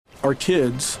Our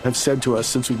kids have said to us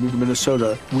since we moved to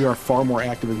Minnesota, we are far more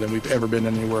active than we've ever been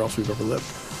anywhere else we've ever lived.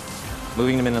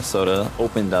 Moving to Minnesota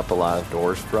opened up a lot of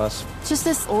doors for us. Just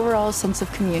this overall sense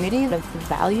of community, of the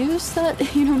values that,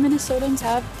 Minnesotans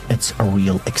have. It's a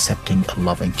real accepting,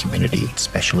 loving community,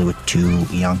 especially with 2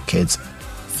 young kids.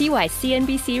 See why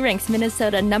CNBC ranks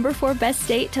Minnesota number 4 best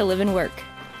state to live and work.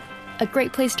 A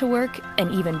great place to work,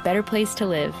 an even better place to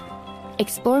live.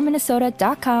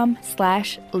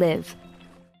 ExploreMinnesota.com/live.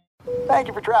 Thank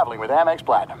you for traveling with Amex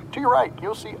Platinum. To your right,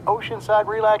 you'll see oceanside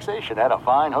relaxation at a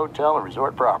fine hotel and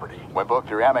resort property. When booked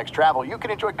through Amex Travel, you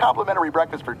can enjoy complimentary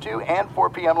breakfast for 2 and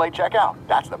 4 p.m. late checkout.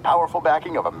 That's the powerful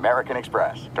backing of American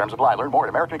Express. Terms apply. Learn more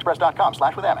at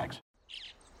americanexpress.com/withAmex.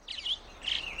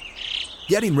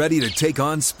 Getting ready to take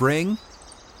on spring?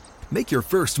 Make your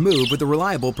first move with the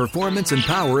reliable performance and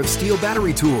power of Steel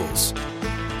battery tools.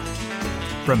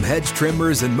 From hedge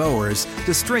trimmers and mowers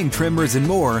to string trimmers and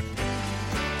more,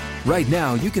 right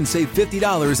now you can save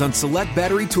 $50 on select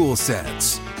battery tool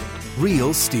sets.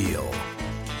 Real Steel.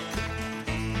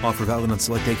 Offer valid on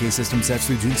select AK system sets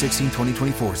through June 16,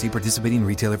 2024. See participating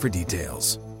retailer for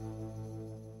details.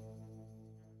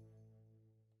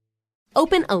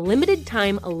 Open a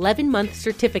limited-time 11-month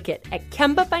certificate at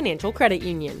Kemba Financial Credit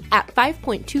Union. At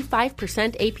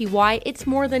 5.25% APY, it's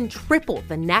more than triple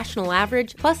the national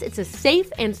average, plus it's a safe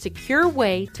and secure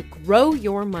way to grow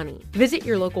your money. Visit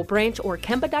your local branch or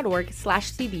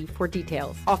kemba.org/cb for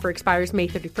details. Offer expires May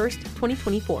 31st,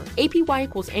 2024. APY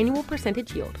equals annual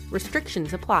percentage yield.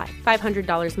 Restrictions apply.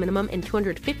 $500 minimum and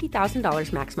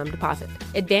 $250,000 maximum deposit.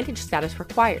 Advantage status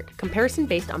required. Comparison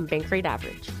based on bank rate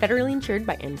average. Federally insured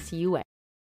by NCUA.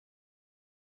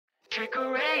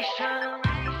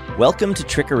 Welcome to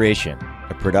Trickeration,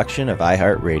 a production of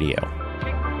iHeartRadio.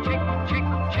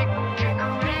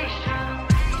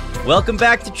 Welcome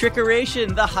back to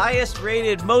Trickeration, the highest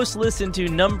rated, most listened to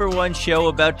 #1 show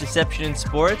about deception in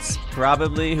sports.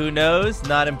 Probably, who knows,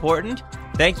 not important.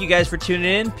 Thank you guys for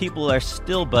tuning in. People are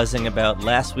still buzzing about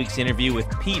last week's interview with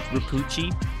Pete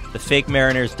Rapucci, the fake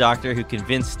Mariners doctor who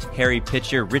convinced Harry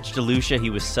pitcher Rich DeLucia he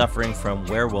was suffering from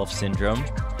werewolf syndrome.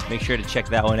 Make sure to check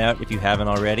that one out if you haven't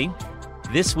already.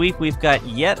 This week, we've got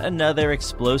yet another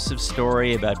explosive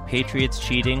story about Patriots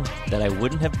cheating that I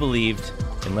wouldn't have believed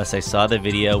unless I saw the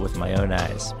video with my own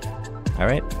eyes. All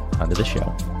right, on to the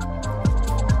show.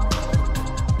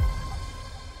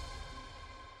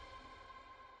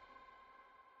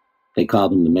 They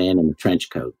called him the man in the trench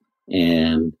coat.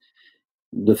 And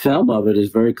the film of it is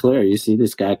very clear. You see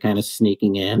this guy kind of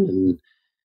sneaking in, and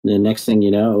the next thing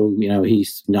you know,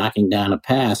 he's knocking down a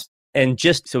pass. And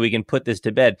just so we can put this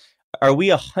to bed, are we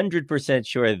 100%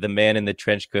 sure the man in the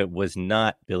trench coat was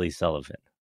not Billy Sullivan?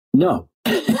 No.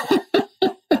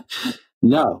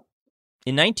 No.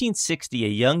 In 1960, a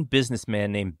young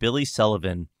businessman named Billy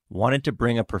Sullivan wanted to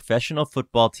bring a professional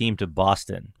football team to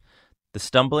Boston. The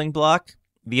stumbling block?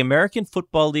 The American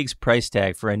Football League's price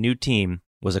tag for a new team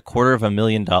was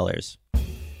 $250,000.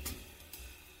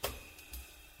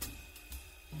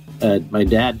 My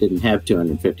dad didn't have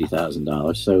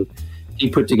 $250,000, so he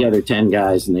put together 10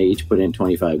 guys, and they each put in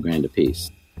 $25,000 apiece.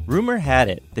 Rumor had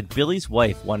it that Billy's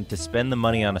wife wanted to spend the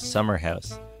money on a summer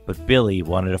house, but Billy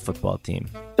wanted a football team.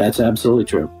 That's absolutely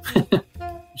true.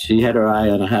 She had her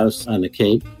eye on a house on the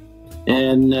Cape,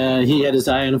 and he had his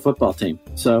eye on a football team.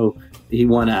 So he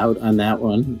won out on that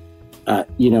one.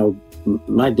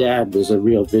 My dad was a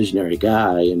real visionary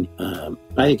guy, and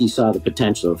I think he saw the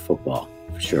potential of football,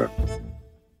 for sure.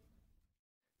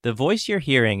 The voice you're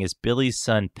hearing is Billy's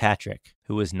son, Patrick,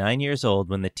 who was 9 years old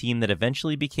when the team that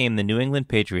eventually became the New England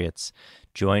Patriots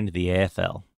joined the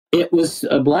AFL. It was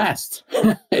a blast.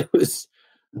 It was,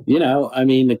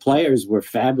 the players were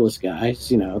fabulous guys.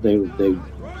 They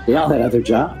all had other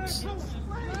jobs.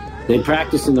 They'd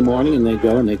practice in the morning, and they'd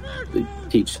go and they'd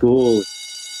teach school.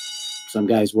 Some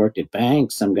guys worked at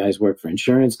banks. Some guys worked for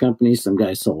insurance companies. Some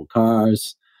guys sold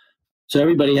cars. So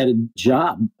everybody had a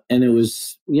job, and it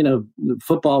was,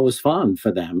 football was fun for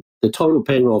them. The total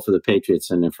payroll for the Patriots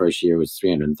in their first year was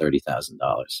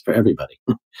 $330,000 for everybody.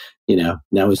 That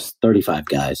was 35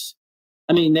 guys.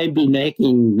 They'd be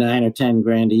making $9 or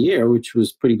 $10,000 a year, which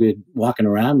was pretty good walking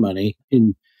around money.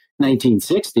 In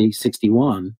 1960,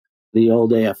 61, the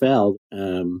old AFL,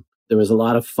 there was a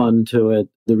lot of fun to it.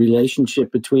 The relationship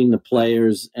between the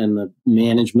players and the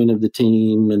management of the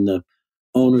team and the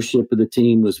ownership of the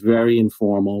team was very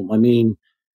informal. We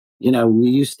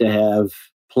used to have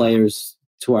players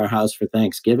to our house for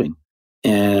Thanksgiving,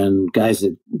 and guys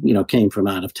that, came from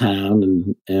out of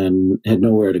town and had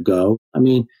nowhere to go.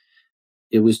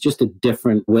 It was just a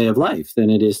different way of life than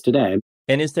it is today.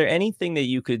 And is there anything that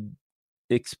you could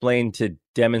explain to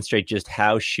demonstrate just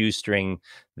how shoestring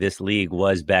this league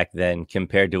was back then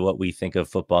compared to what we think of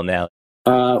football now?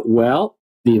 Well,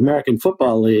 the American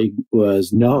Football League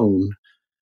was known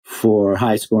for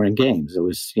high-scoring games. It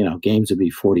was, games would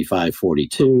be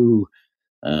 45-42,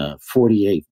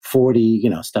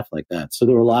 48-40, stuff like that. So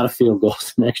there were a lot of field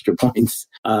goals and extra points.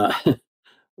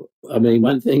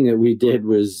 One thing that we did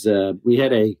was we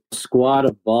had a squad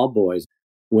of ball boys.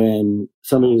 When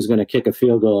somebody was going to kick a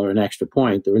field goal or an extra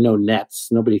point, there were no nets.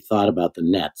 Nobody thought about the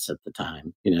nets at the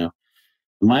time,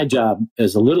 My job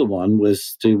as a little one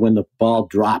was to, when the ball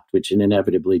dropped, which it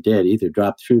inevitably did, either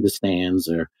drop through the stands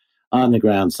or on the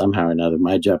ground somehow or another,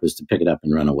 my job was to pick it up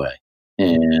and run away.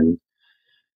 And,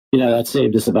 that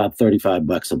saved us about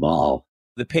 $35 a ball.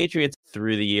 The Patriots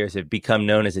through the years have become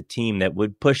known as a team that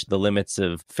would push the limits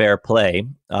of fair play.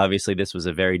 Obviously, this was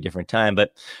a very different time,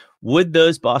 but would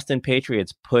those Boston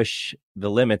Patriots push the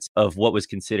limits of what was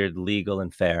considered legal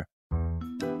and fair?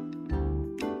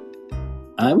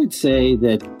 I would say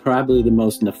that probably the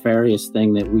most nefarious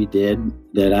thing that we did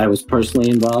that I was personally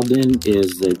involved in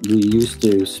is that we used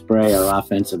to spray our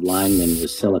offensive linemen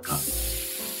with silicone.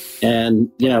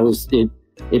 And,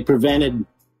 it prevented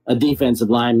a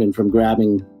defensive lineman from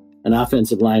grabbing an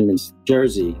offensive lineman's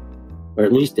jersey, or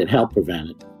at least it helped prevent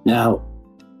it. Now,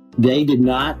 they did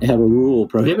not have a rule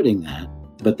prohibiting that,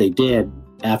 but they did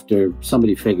after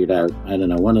somebody figured out,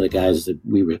 one of the guys that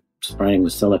we were spraying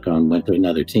with silicone went to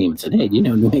another team and said, hey,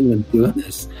 New England doing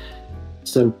this.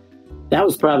 So that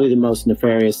was probably the most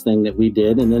nefarious thing that we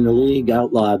did. And then the league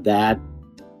outlawed that.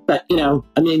 But, look,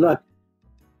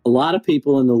 a lot of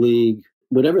people in the league,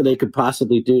 whatever they could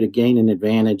possibly do to gain an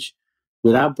advantage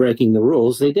without breaking the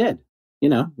rules, they did,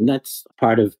 and that's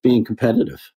part of being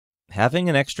competitive. Having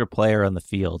an extra player on the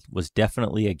field was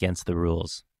definitely against the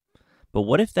rules. But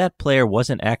what if that player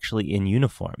wasn't actually in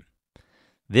uniform?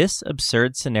 This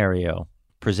absurd scenario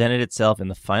presented itself in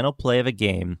the final play of a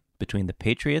game between the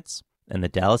Patriots and the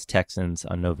Dallas Texans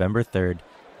on November 3rd,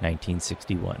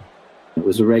 1961. It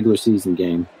was a regular season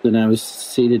game. And I was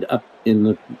seated up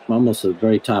in almost the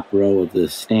very top row of the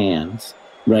stands,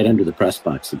 right under the press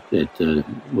box at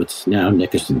what's now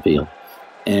Nickerson Field.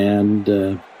 And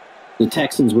the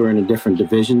Texans were in a different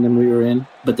division than we were in,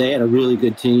 but they had a really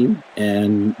good team,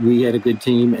 and we had a good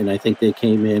team, and I think they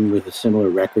came in with a similar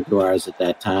record to ours at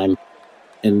that time.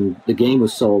 And the game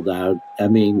was sold out.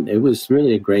 It was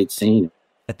really a great scene.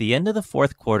 At the end of the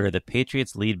fourth quarter, the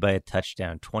Patriots lead by a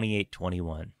touchdown,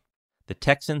 28-21. The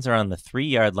Texans are on the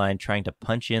 3-yard line trying to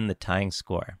punch in the tying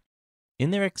score.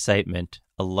 In their excitement,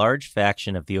 a large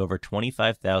faction of the over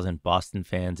 25,000 Boston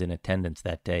fans in attendance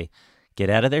that day get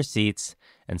out of their seats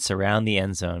and surround the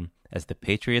end zone as the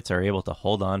Patriots are able to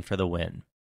hold on for the win.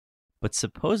 But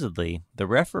supposedly, the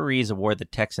referees award the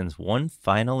Texans one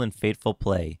final and fateful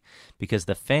play because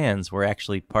the fans were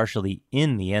actually partially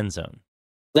in the end zone.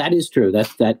 That is true.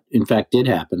 That in fact did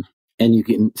happen. And you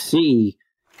can see,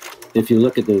 if you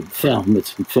look at the film,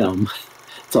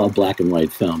 it's all black and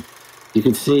white film. You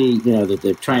can see, that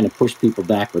they're trying to push people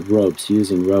back with ropes,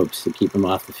 using ropes to keep them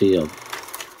off the field.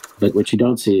 But what you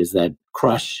don't see is that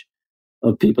crush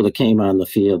of people that came on the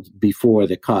field before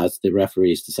that caused the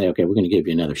referees to say, okay, we're going to give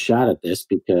you another shot at this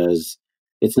because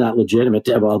it's not legitimate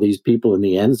to have all these people in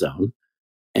the end zone.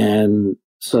 And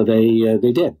so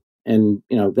they did. And,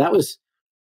 that was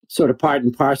sort of part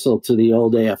and parcel to the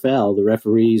old AFL. The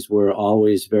referees were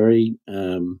always very,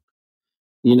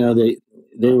 they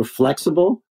were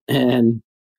flexible, and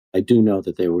I do know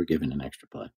that they were given an extra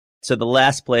play. So the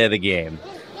last play of the game,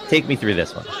 take me through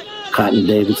this one. Cotton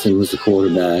Davidson was the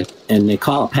quarterback, and they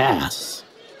call a pass.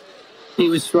 He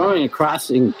was throwing a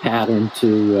crossing pattern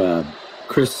to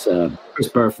Chris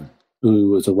Burford,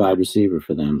 who was a wide receiver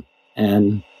for them.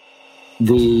 And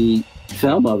the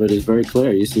film of it is very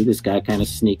clear. You see this guy kind of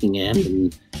sneaking in,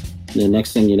 and the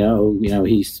next thing you know,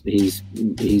 he's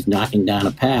knocking down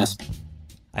a pass.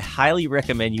 I highly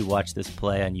recommend you watch this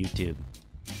play on YouTube.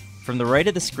 From the right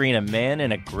of the screen, a man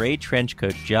in a gray trench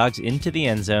coat jogs into the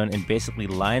end zone and basically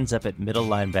lines up at middle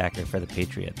linebacker for the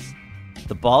Patriots.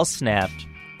 The ball snapped,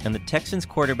 and the Texans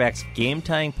quarterback's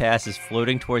game-tying pass is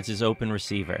floating towards his open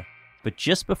receiver. But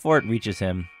just before it reaches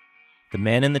him, the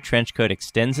man in the trench coat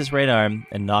extends his right arm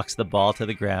and knocks the ball to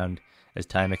the ground as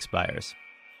time expires.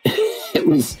 It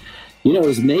was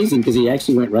amazing because he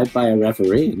actually went right by a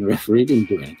referee, and the referee didn't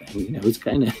do anything.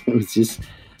 It was just,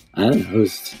 I don't know,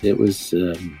 it was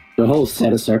the whole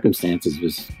set of circumstances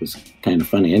was kind of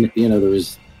funny. And, there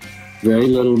was very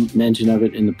little mention of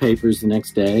it in the papers the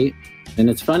next day. And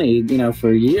it's funny,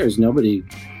 for years, nobody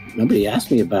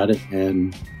asked me about it.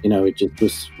 And, it just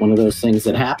was one of those things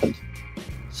that happened.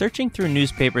 Searching through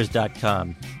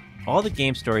newspapers.com, All the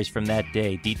game stories from that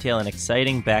day detail an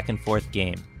exciting back-and-forth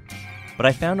game. But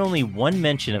I found only one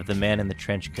mention of the man in the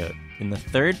trench coat, in the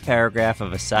third paragraph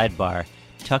of a sidebar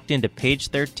tucked into page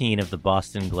 13 of the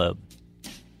Boston Globe.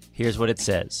 Here's what it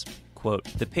says. Quote,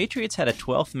 "The Patriots had a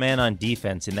 12th man on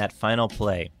defense in that final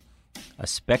play. A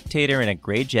spectator in a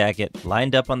gray jacket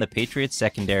lined up on the Patriots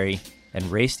secondary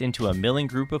and raced into a milling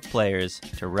group of players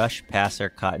to rush passer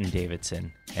Cotton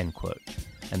Davidson." End quote.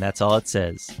 And that's all it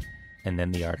says. And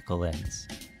then the article ends.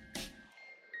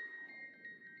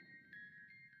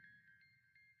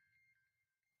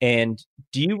 And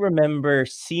do you remember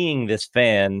seeing this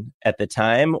fan at the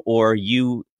time, or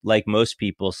you, like most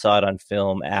people, saw it on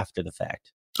film after the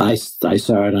fact? I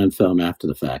saw it on film after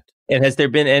the fact. And has there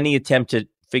been any attempt to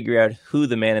figure out who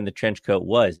the man in the trench coat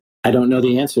was? I don't know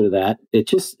the answer to that. It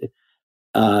just,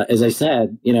 as I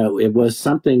said, it was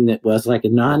something that was like a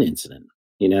non-incident,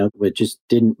 it just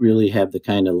didn't really have the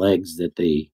kind of legs that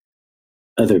the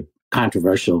other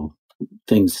controversial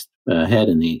things had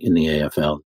in the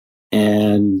AFL.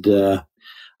 And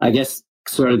I guess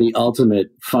sort of the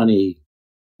ultimate funny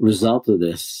result of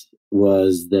this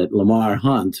was that Lamar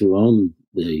Hunt, who owned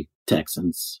the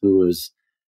Texans, who was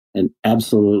an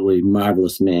absolutely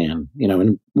marvelous man,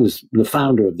 and was the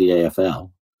founder of the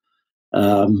AFL,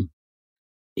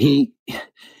 he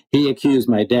accused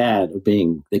my dad of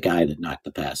being the guy that knocked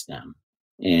the pass down.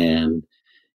 And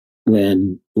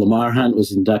when Lamar Hunt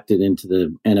was inducted into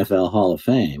the NFL Hall of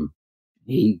Fame,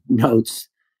 he notes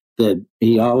that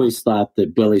he always thought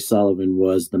that Billy Sullivan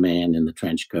was the man in the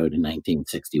trench coat in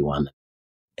 1961.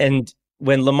 And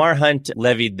when Lamar Hunt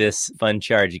levied this fun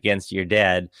charge against your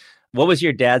dad, what was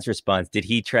your dad's response? Did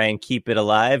he try and keep it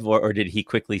alive, or did he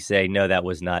quickly say, no, that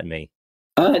was not me?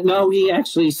 No, he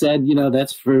actually said,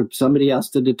 that's for somebody else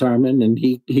to determine. And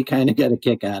he kind of got a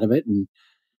kick out of it. And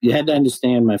you had to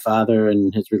understand my father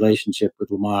and his relationship with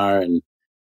Lamar. And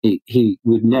he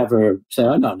would never say,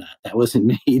 oh, no, that wasn't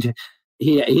me.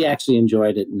 He actually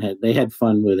enjoyed it, and they had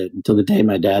fun with it until the day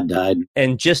my dad died.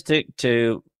 And just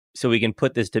to so we can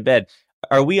put this to bed,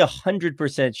 are we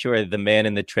 100% sure the man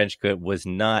in the trench coat was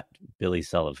not Billy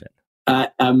Sullivan?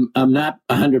 I'm not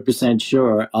 100%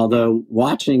 sure, although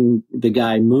watching the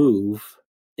guy move,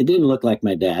 it didn't look like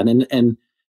my dad. And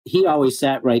he always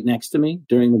sat right next to me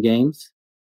during the games.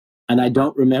 And I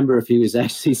don't remember if he was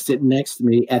actually sitting next to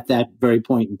me at that very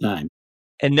point in time.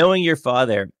 And knowing your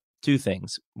father, two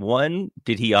things. One,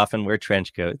 did he often wear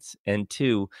trench coats? And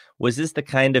two, was this the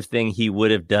kind of thing he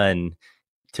would have done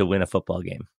to win a football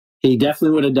game? He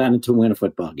definitely would have done it to win a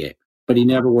football game, but he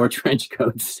never wore trench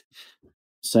coats.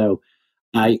 So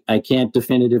I can't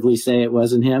definitively say it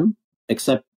wasn't him,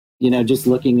 except, just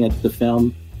looking at the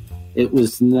film, it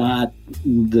was not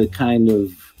the kind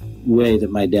of way that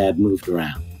my dad moved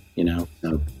around,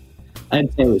 So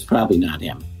I'd say it was probably not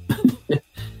him.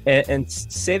 And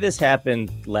say this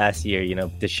happened last year,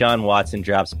 Deshaun Watson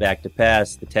drops back to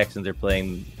pass. The Texans are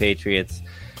playing the Patriots,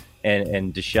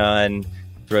 and Deshaun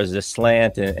throws a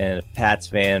slant, and a Pats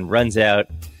fan runs out,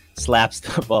 slaps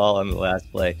the ball on the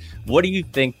last play. What do you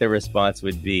think the response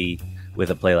would be with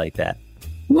a play like that?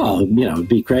 Well, it'd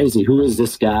be crazy. Who is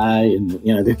this guy? And,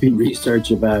 there'd be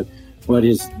research about what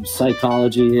his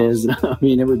psychology is.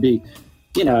 It would be,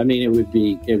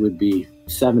 it would be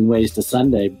 7 Ways to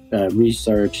Sunday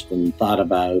researched and thought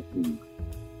about. And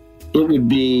it would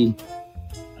be,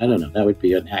 I don't know, that would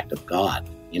be an act of God,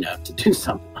 to do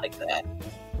something like that.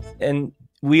 And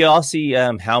we all see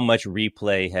how much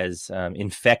replay has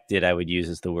infected, I would use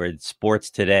as the word, sports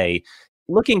today.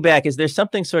 Looking back, is there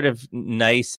something sort of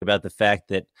nice about the fact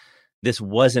that this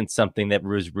wasn't something that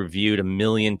was reviewed a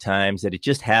million times, that it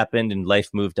just happened and life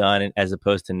moved on, as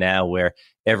opposed to now where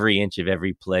every inch of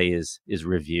every play is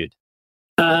reviewed?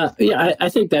 I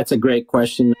think that's a great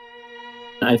question.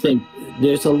 I think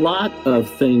there's a lot of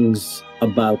things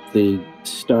about the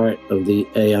start of the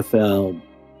AFL.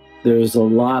 There's a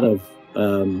lot of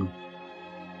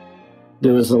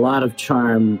there was a lot of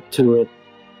charm to it,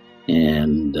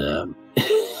 and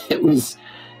it was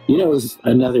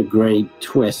another great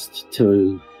twist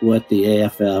to what the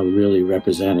AFL really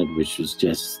represented, which was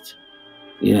just,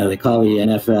 they call the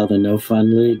NFL the no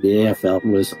fun league. The AFL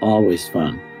was always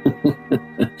fun.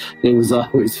 It was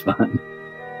always fun.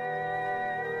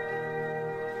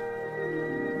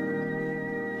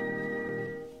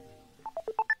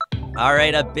 All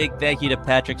right, a big thank you to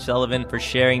Patrick Sullivan for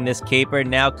sharing this caper.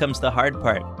 Now comes the hard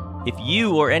part. If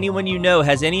you or anyone you know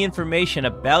has any information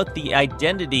about the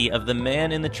identity of the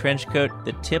man in the trench coat,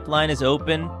 the tip line is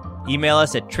open. Email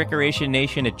us at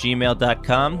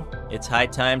trickerationnation@gmail.com. It's high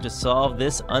time to solve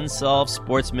this unsolved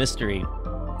sports mystery.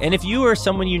 And if you or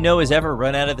someone you know has ever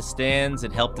run out of the stands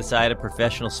and helped decide a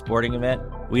professional sporting event,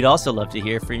 we'd also love to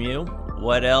hear from you.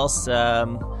 What else?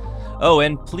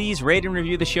 And please rate and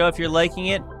review the show if you're liking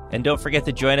it. And don't forget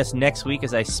to join us next week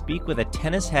as I speak with a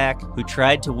tennis hack who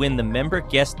tried to win the member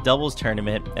guest doubles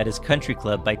tournament at his country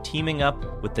club by teaming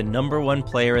up with the #1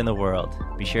 player in the world.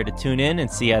 Be sure to tune in and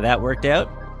see how that worked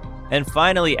out. And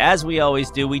finally, as we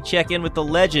always do, we check in with the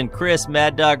legend, Chris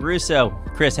Mad Dog Russo.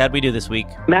 Chris, how'd we do this week?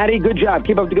 Matty, good job.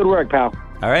 Keep up the good work, pal.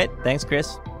 All right. Thanks,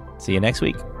 Chris. See you next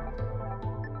week.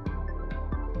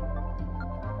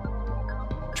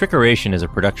 Trickeration is a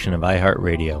production of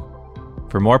iHeartRadio.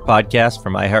 For more podcasts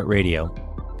from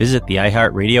iHeartRadio, visit the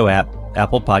iHeartRadio app,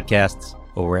 Apple Podcasts,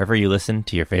 or wherever you listen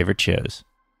to your favorite shows.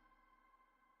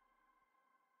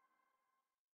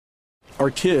 Our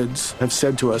kids have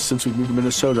said to us since we moved to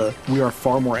Minnesota, we are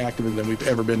far more active than we've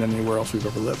ever been anywhere else we've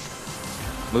ever lived.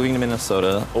 Moving to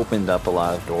Minnesota opened up a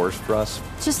lot of doors for us.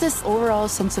 Just this overall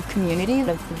sense of community,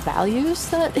 of values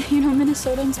that,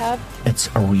 Minnesotans have. It's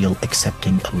a real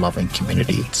accepting, loving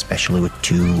community, especially with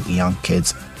 2 young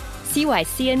kids. See why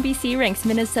CNBC ranks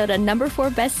Minnesota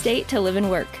 #4 best state to live and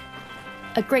work.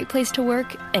 A great place to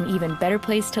work, an even better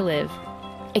place to live.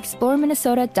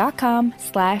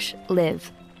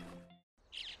 ExploreMinnesota.com/live.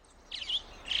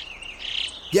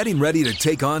 Getting ready to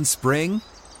take on spring?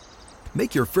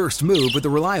 Make your first move with the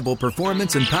reliable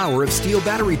performance and power of Steel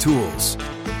battery tools.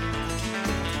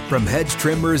 From hedge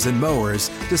trimmers and mowers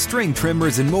to string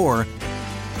trimmers and more,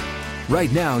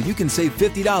 right now you can save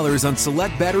 $50 on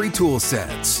select battery tool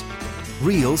sets.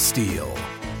 Real Steel.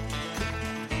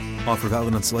 Offer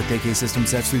valid on select AK system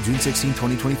sets through June 16,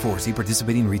 2024. See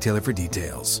participating retailer for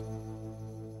details.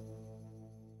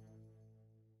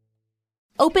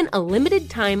 Open a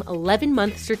limited-time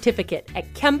 11-month certificate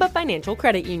at Kemba Financial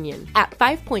Credit Union. At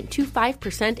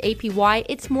 5.25% APY,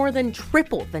 it's more than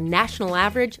triple the national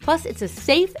average, plus it's a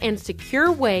safe and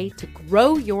secure way to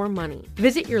grow your money.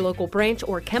 Visit your local branch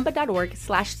or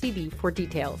kemba.org/CD for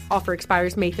details. Offer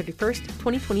expires May 31st,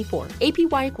 2024.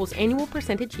 APY equals annual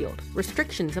percentage yield.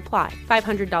 Restrictions apply.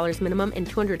 $500 minimum and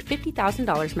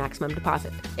 $250,000 maximum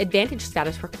deposit. Advantage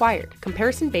status required.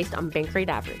 Comparison based on bank rate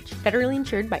average. Federally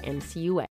insured by NCUA.